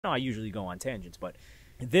I usually go on tangents, but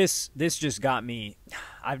this just got me.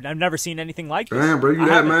 I've never seen anything like this. Damn, bro, you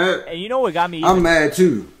that mad? And you know what got me? I'm mad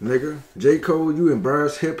too, nigga. J. Cole, you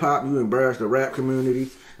embarrassed hip hop, you embarrassed the rap community.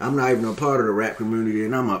 I'm not even a part of the rap community,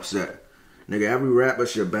 and I'm upset. Nigga, every rapper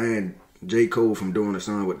should ban J. Cole from doing a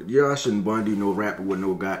song with. Y'all shouldn't bundle no rapper with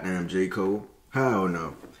no goddamn J. Cole. Hell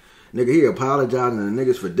no. Nigga, he apologizing to the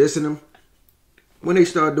niggas for dissing him. When they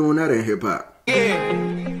start doing that in hip hop? Yeah.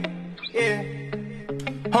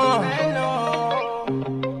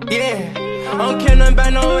 I don't care nothing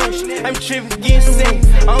about no wish. I'm tripping, getting sick.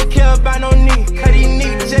 I don't care about no knee. Cause these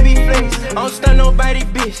niggas just be flex. I don't stun nobody,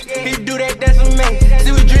 bitch. If you do that, that's a mess.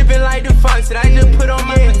 See, we dripping like the fox that I just put on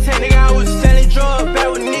my pretend. Nigga, I was selling drugs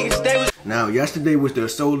back with niggas. They was. Now, yesterday was the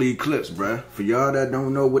solar eclipse, bruh. For y'all that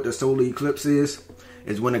don't know what the solar eclipse is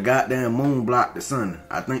when the goddamn moon blocked the sun.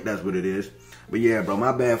 I think that's what it is. But yeah, bro,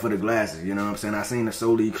 my bad for the glasses, you know what I'm saying? I seen the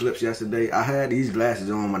solar eclipse yesterday. I had these glasses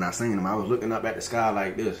on when I seen them. I was looking up at the sky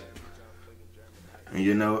like this. And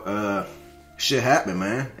you know, shit happened,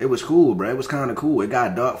 man. It was cool, bro. It was kind of cool. It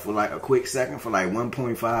got dark for like a quick second, for like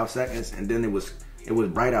 1.5 seconds. And then it was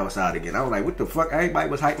bright outside again. I was like, what the fuck? Everybody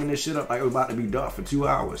was hyping this shit up like it was about to be dark for 2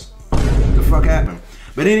 hours. What the fuck happened?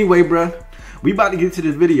 But anyway, bro, we about to get to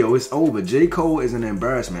this video. It's over. J. Cole is an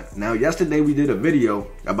embarrassment. Now, yesterday we did a video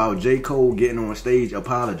about J. Cole getting on stage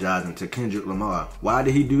apologizing to Kendrick Lamar. Why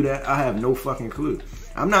did he do that? I have no fucking clue.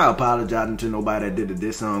 I'm not apologizing to nobody that did the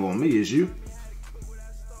diss song on me. Is you?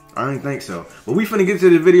 I didn't think so. But we finna get to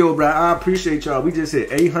the video, bro. I appreciate y'all. We just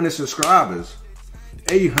hit 800 subscribers.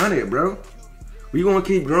 800, bro. We gonna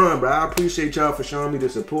keep growing, bro. I appreciate y'all for showing me the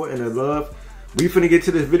support and the love. We finna get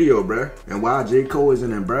to this video, bro. And why J. Cole is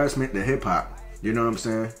an embarrassment to hip hop. You know what I'm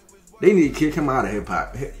saying? They need to kick him out of hip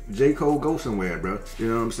hop. J. Cole, go somewhere, bro. You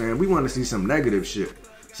know what I'm saying? We want to see some negative shit.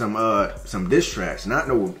 Some diss tracks. Not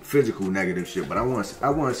no physical negative shit, but I want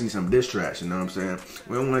to see some diss tracks, you know what I'm saying?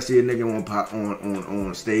 We don't want to see a nigga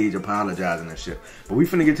on stage apologizing and shit. But we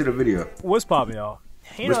finna get to the video. What's poppin', y'all?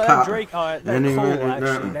 You know that Drake,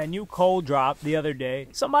 that new Cole drop the other day.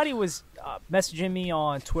 Somebody was messaging me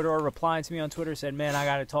on Twitter or replying to me on Twitter, said, man, I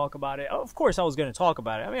gotta talk about it. Of course I was gonna talk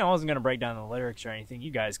about it. I mean, I wasn't gonna break down the lyrics or anything.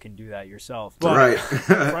 You guys can do that yourself. But right.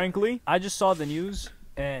 frankly, I just saw the news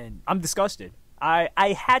and I'm disgusted.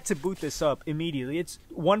 I had to boot this up immediately. It's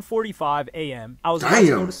 1:45 a.m. I was about to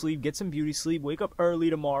go to sleep, get some beauty sleep, wake up early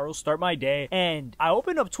tomorrow, start my day, and I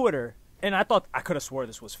opened up Twitter, and I thought, I could have swore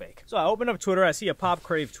this was fake. So I opened up Twitter, I see a Pop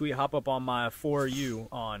Crave tweet hop up on my For You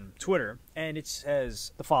on Twitter, and it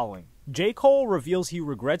says the following. J. Cole reveals he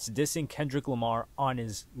regrets dissing Kendrick Lamar on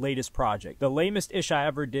his latest project. The lamest ish I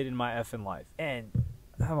ever did in my effing life. And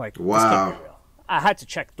I'm like, wow. This can't be real. I had to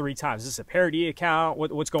check 3 times. Is this a parody account?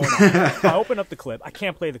 What's going on? I open up the clip. I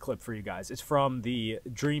can't play the clip for you guys. It's from the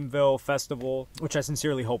Dreamville Festival, which I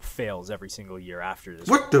sincerely hope fails every single year after this.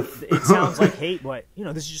 What the? It sounds like hate, but you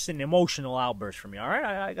know, this is just an emotional outburst for me. All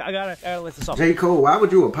right, I gotta let this off. J. Cole, why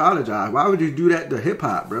would you apologize? Why would you do that to hip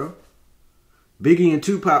hop, bro? Biggie and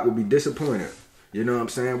Tupac would be disappointed. You know what I'm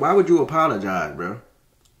saying? Why would you apologize, bro?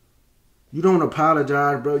 You don't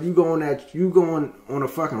apologize, bro. You go on a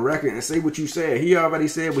fucking record and say what you said. He already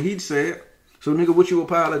said what he said. So, nigga, what you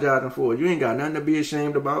apologizing for? You ain't got nothing to be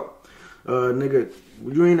ashamed about. Nigga,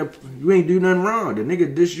 you ain't do nothing wrong. The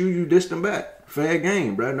nigga diss you, you dissed him back. Fair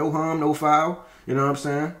game, bro. No harm, no foul. You know what I'm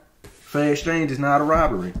saying? Fair exchange is not a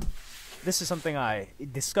robbery. This is something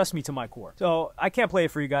it disgusts me to my core. So I can't play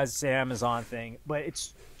it for you guys. It's an Amazon thing, but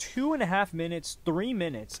it's 2.5 minutes, 3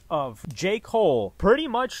 minutes of J. Cole. Pretty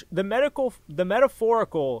much the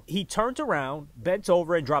metaphorical. He turned around, bent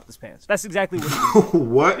over, and dropped his pants. That's exactly what he did.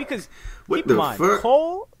 What? Because keep in mind,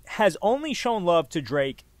 Cole has only shown love to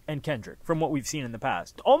Drake and Kendrick from what we've seen in the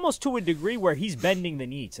past, almost to a degree where he's bending the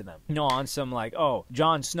knee to them, you know, on some like, oh,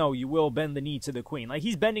 Jon Snow, you will bend the knee to the queen. Like,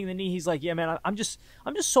 he's bending the knee. He's like, yeah, man, I'm just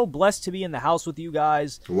so blessed to be in the house with you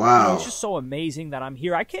guys. Wow. You know, it's just so amazing that I'm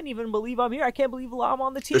here. I can't even believe I'm here. I can't believe I'm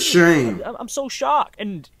on the team. A shame. I'm so shocked.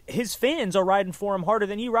 And his fans are riding for him harder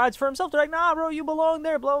than he rides for himself. They're like, nah, bro, you belong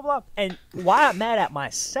there, blah, blah, blah. And why I'm mad at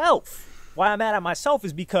myself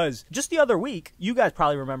is because just the other week, you guys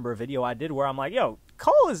probably remember a video I did where I'm like, yo,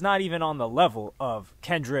 Cole is not even on the level of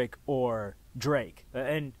Kendrick or Drake.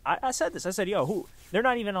 And I said this. I said, yo, they're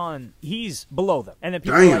not even on, he's below them. And then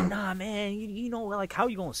people are like, nah, man, you know, like, how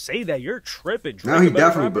you gonna say that? You're tripping. Drake, now he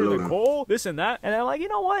definitely below them. Cole, this and that. And I'm like, you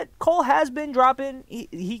know what? Cole has been dropping.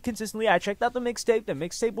 He consistently, I checked out the mixtape. The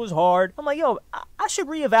mixtape was hard. I'm like, yo, I should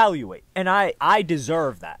reevaluate. And I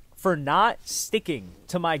deserve that for not sticking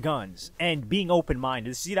to my guns and being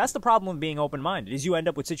open-minded. See, that's the problem with being open-minded, is you end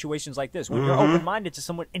up with situations like this when you're open-minded to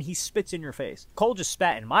someone and he spits in your face. Cole just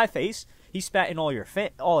spat in my face. He spat in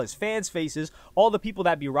all his fans' faces, all the people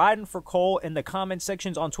that be riding for Cole in the comment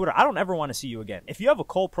sections on Twitter. I don't ever want to see you again. If you have a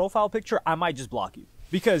Cole profile picture, I might just block you.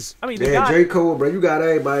 Because, I mean, the guy... J. Cole, bro, you got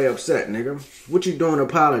everybody upset, nigga. What you doing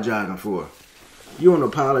apologizing for? You don't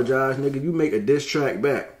apologize, nigga. You make a diss track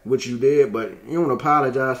back, which you did, but you don't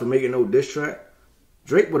apologize for making no diss track.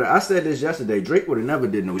 Drake would have, I said this yesterday, Drake would have never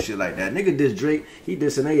did no shit like that. Nigga diss Drake, he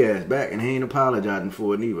dissing their ass back, and he ain't apologizing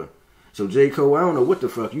for it neither. So, J. Cole, I don't know what the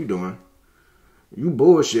fuck you doing. You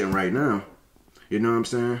bullshitting right now. You know what I'm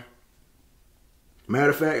saying?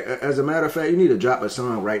 As a matter of fact, you need to drop a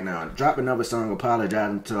song right now. Drop another song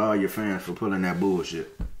apologizing to all your fans for pulling that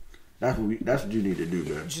bullshit. That's what you need to do,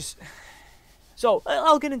 man. So,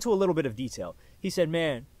 I'll get into a little bit of detail. He said,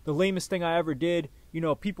 man, the lamest thing I ever did, you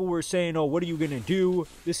know, people were saying, oh, what are you going to do?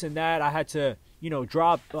 This and that. I had to, you know,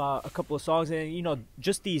 drop a couple of songs. And, you know,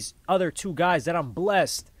 just these other two guys that I'm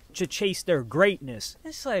blessed to chase their greatness.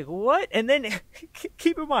 It's like, what? And then,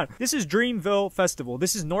 keep in mind, this is Dreamville Festival.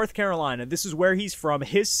 This is North Carolina. This is where he's from,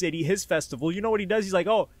 his city, his festival. You know what he does? He's like,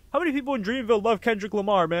 oh, how many people in Dreamville love Kendrick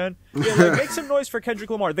Lamar, man? Yeah, like, make some noise for Kendrick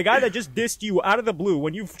Lamar. The guy that just dissed you out of the blue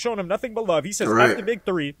when you've shown him nothing but love. He says, F the big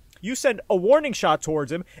three. You send a warning shot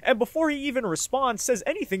towards him, and before he even responds, says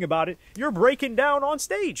anything about it, you're breaking down on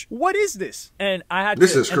stage. What is this? And I had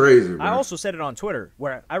This is crazy, man. I also said it on Twitter,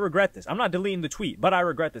 where I regret this. I'm not deleting the tweet, but I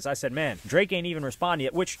regret this. I said, man, Drake ain't even responded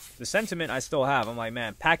yet, which the sentiment I still have. I'm like,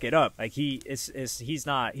 man, pack it up. Like, he's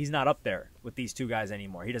not up there with these two guys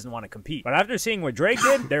anymore. He doesn't want to compete. But after seeing what Drake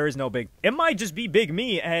did, there is no big... It might just be big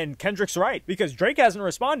me, and Kendrick's right, because Drake hasn't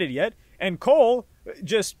responded yet, and Cole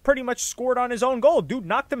just pretty much scored on his own goal. Dude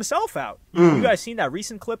knocked himself out. You guys seen that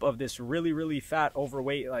recent clip of this really, really fat,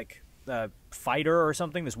 overweight, like, fighter or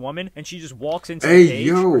something, this woman, and she just walks into the cage,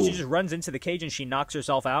 or she just runs into the cage and she knocks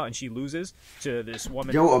herself out and she loses to this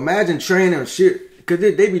woman. Yo, imagine training shit, because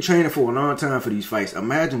they be training for a long time for these fights.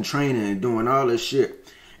 Imagine training and doing all this shit,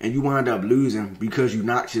 and you wind up losing because you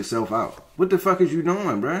knocked yourself out. What the fuck is you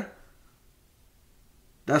doing, bruh?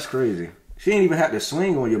 That's crazy. She ain't even had to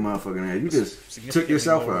swing on your motherfucking ass. You just took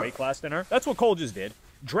yourself out. Weight class than her. That's what Cole just did.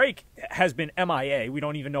 Drake has been MIA. We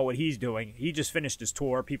don't even know what he's doing. He just finished his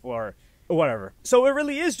tour. People are... whatever. So it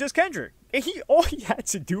really is just Kendrick. And all he had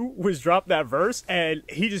to do was drop that verse, and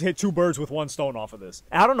he just hit two birds with one stone off of this.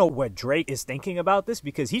 I don't know what Drake is thinking about this,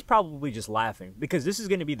 because he's probably just laughing, because this is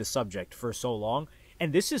going to be the subject for so long,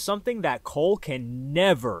 and this is something that Cole can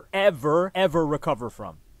never, ever, ever recover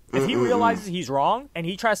from. If he realizes he's wrong and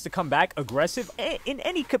he tries to come back aggressive in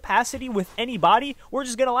any capacity with anybody, we're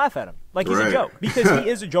just going to laugh at him like he's a joke, because he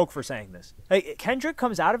is a joke for saying this. Like, Kendrick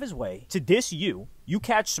comes out of his way to diss you. You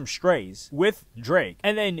catch some strays with Drake,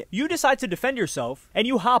 and then you decide to defend yourself, and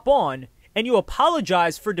you hop on and you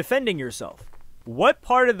apologize for defending yourself. What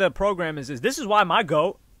part of the program is this? This is why my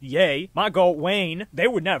GOAT, my GOAT, Wayne, they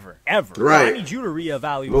would never, ever. Right. I need you to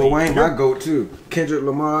reevaluate. Lil Wayne, my GOAT too. Kendrick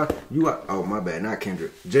Lamar, you out. Oh, my bad, not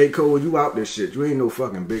Kendrick. J. Cole, you out this shit. You ain't no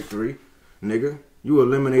fucking big three, nigga. You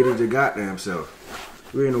eliminated your goddamn self.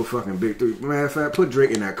 You ain't no fucking big three. Matter of fact, put Drake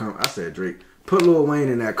in that combo. I said Drake. Put Lil Wayne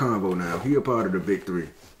in that combo now. He a part of the big three.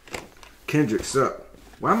 Kendrick suck.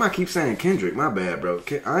 Why am I keep saying Kendrick? My bad, bro.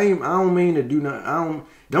 I don't mean to do nothing.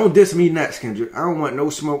 Don't diss me next, Kendrick. I don't want no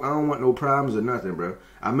smoke. I don't want no problems or nothing, bro.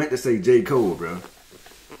 I meant to say J. Cole, bro.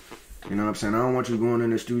 You know what I'm saying? I don't want you going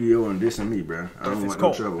in the studio and dissing me, bro. I don't want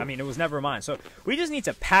no trouble. I mean, it was never mine. So we just need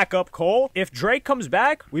to pack up Cole. If Drake comes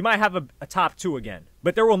back, we might have a top two again.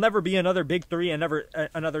 But there will never be another big three and never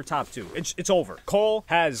another top two. It's over. Cole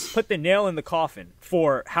has put the nail in the coffin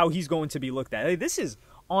for how he's going to be looked at. This is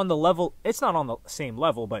on the level. It's not on the same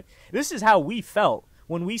level, but this is how we felt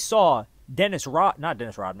when we saw not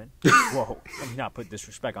Dennis Rodman. Whoa, let me not put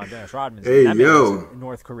disrespect on Dennis Rodman. Hey, that yo. man was in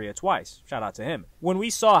North Korea twice. Shout out to him. When we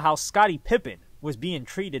saw how Scottie Pippen was being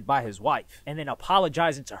treated by his wife and then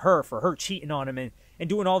apologizing to her for her cheating on him and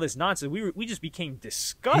doing all this nonsense, we just became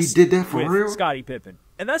disgusted. He did that for with real? Scottie Pippen.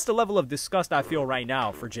 And that's the level of disgust I feel right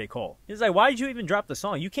now for J. Cole. It's like, why did you even drop the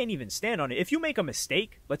song? You can't even stand on it. If you make a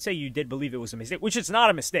mistake, let's say you did believe it was a mistake, which it's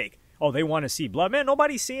not a mistake. Oh, they want to see blood. Man,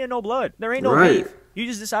 nobody's seeing no blood. There ain't no beef. You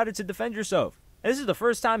just decided to defend yourself. And this is the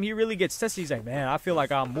first time he really gets tested. He's like, man, I feel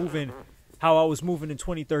like I'm moving how I was moving in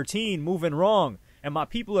 2013, moving wrong. And my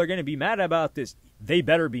people are going to be mad about this. They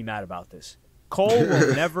better be mad about this. Cole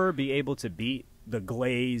will never be able to beat the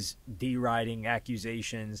glaze, deriding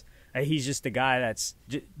accusations. He's just the guy that's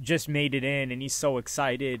just made it in, and he's so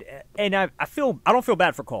excited. And I don't feel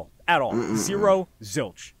bad for Cole at all. Zero,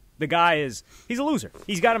 zilch. The guy he's a loser.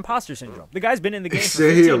 He's got imposter syndrome. The guy's been in the game for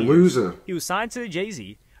Say 15 he a years. loser. He was signed to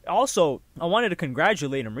Jay-Z. Also, I wanted to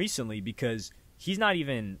congratulate him recently because he's not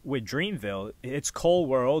even with Dreamville. It's Cole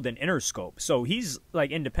World and Interscope. So he's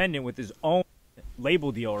like independent with his own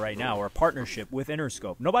label deal right now, or a partnership with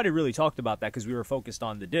Interscope. Nobody really talked about that because we were focused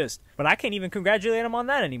on the disc, but I can't even congratulate him on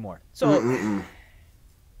that anymore. So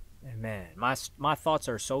man, my thoughts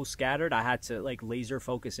are so scattered. I had to like laser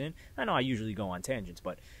focus in. I know I usually go on tangents,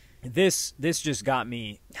 but this just got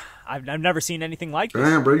me. I've never seen anything like this.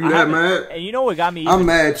 Damn, bro, you that mad? And you know what got me? I'm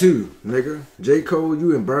mad too, nigga. J. Cole,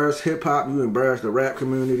 you embarrassed hip hop. You embarrassed the rap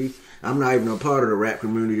community. I'm not even a part of the rap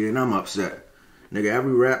community, and I'm upset. Nigga,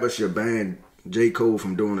 every rapper should ban J. Cole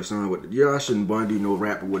from doing a song with. Y'all shouldn't bundle no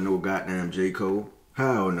rapper with no goddamn J. Cole.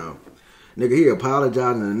 Hell no. Nigga, he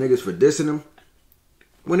apologizing to niggas for dissing him.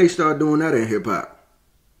 When they start doing that in hip hop,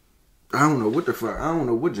 I don't know what the fuck. I don't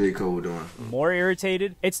know what J. Cole doing. More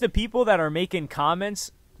irritated. It's the people that are making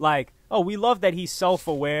comments like, "Oh, we love that he's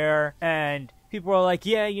self-aware," and people are like,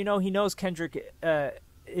 "Yeah, you know, he knows Kendrick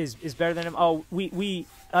is better than him." Oh,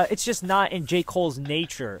 it's just not in J. Cole's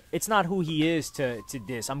nature. It's not who he is to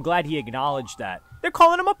diss. I'm glad he acknowledged that. They're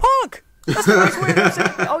calling him a punk. That's the nice way of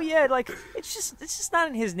saying, oh yeah, like it's just not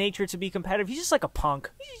in his nature to be competitive. He's just like a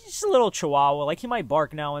punk. He's just a little chihuahua. Like he might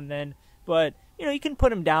bark now and then, but you know you can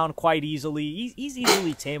put him down quite easily. He's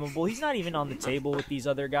easily tameable. He's not even on the table with these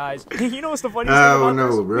other guys. You know what's the funniest thing about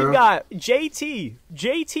this? Bro. We got JT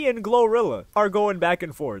and Glorilla are going back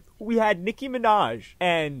and forth. We had Nicki Minaj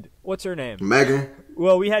and what's her name? Megan.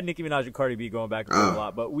 Well, we had Nicki Minaj and Cardi B going back and forth a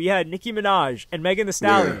lot, but we had Nicki Minaj and Megan Thee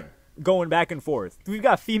Stallion going back and forth. We've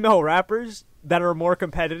got female rappers that are more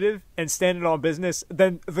competitive and standing on business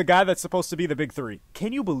than the guy that's supposed to be the big three.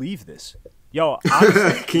 Can you believe this? Yo,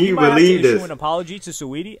 honestly, can you might believe have to issue this? an apology to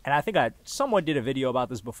Saweetie, and I think I somewhat did a video about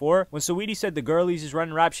this before. When Saweetie said the girlies is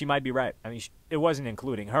running rap, she might be right. I mean, it wasn't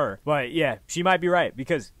including her, but yeah, she might be right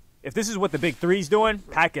because if this is what the big three's doing,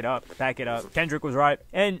 pack it up, pack it up. Kendrick was right,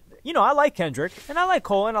 and you know I like Kendrick, and I like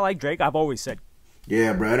Cole, and I like Drake. I've always said.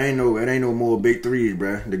 Yeah, bro, it ain't no more big threes,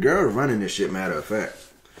 bro. The girls running this shit, matter of fact.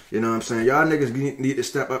 You know what I'm saying? Y'all niggas need to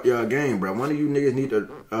step up y'all game, bro. One of you niggas need to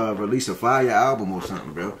release a fire album or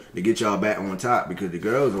something, bro, to get y'all back on top because the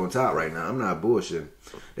girls on top right now. I'm not bullshitting.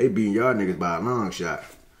 They beating y'all niggas by a long shot.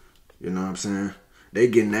 You know what I'm saying? They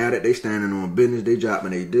getting at it. They standing on business. They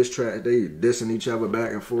dropping their diss tracks. They dissing each other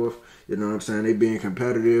back and forth. You know what I'm saying? They being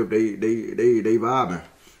competitive. They vibing.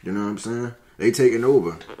 You know what I'm saying? They taking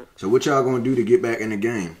over. So what y'all gonna do to get back in the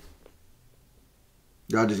game?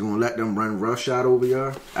 Y'all just gonna let them run roughshod over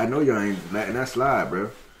y'all? I know y'all ain't letting that slide,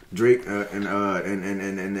 bro. Drake and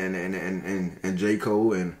J.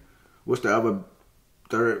 Cole and what's the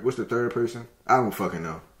third person? I don't fucking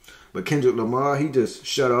know. But Kendrick Lamar, he just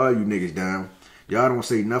shut all you niggas down. Y'all don't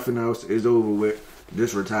say nothing else. It's over with.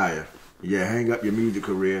 Just retire. Yeah, hang up your music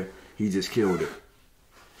career. He just killed it.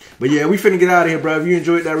 But yeah, we finna get out of here, bro. If you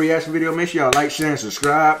enjoyed that reaction video, make sure y'all like, share, and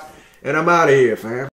subscribe. And I'm out of here, fam.